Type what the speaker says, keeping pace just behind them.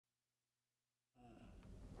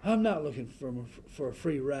I'm not looking for a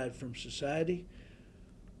free ride from society.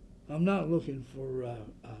 I'm not looking for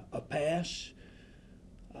a pass.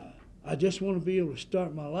 I just want to be able to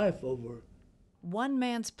start my life over. One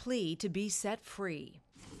man's plea to be set free.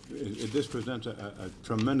 This presents a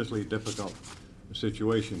tremendously difficult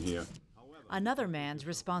situation here. Another man's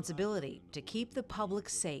responsibility to keep the public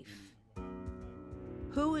safe.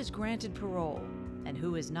 Who is granted parole and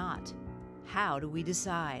who is not? How do we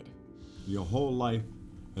decide? Your whole life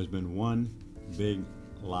has been one big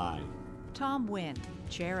lie. Tom Wynn,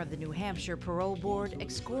 chair of the New Hampshire Parole Board,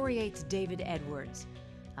 excoriates David Edwards,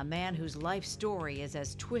 a man whose life story is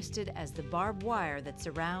as twisted as the barbed wire that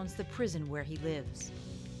surrounds the prison where he lives.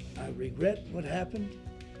 I regret what happened.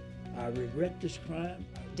 I regret this crime.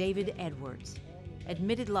 David Edwards,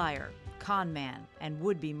 admitted liar, con man, and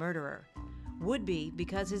would-be murderer. Would-be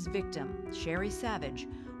because his victim, Sherry Savage,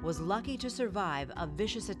 was lucky to survive a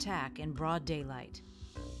vicious attack in broad daylight.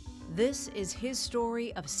 This is his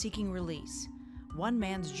story of seeking release. One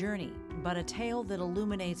man's journey, but a tale that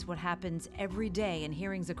illuminates what happens every day in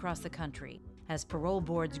hearings across the country as parole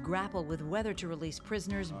boards grapple with whether to release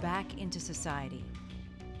prisoners back into society.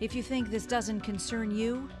 If you think this doesn't concern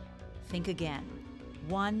you, think again.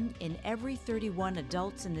 1 in every 31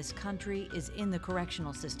 adults in this country is in the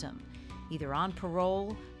correctional system, either on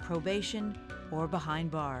parole, probation, or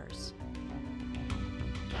behind bars.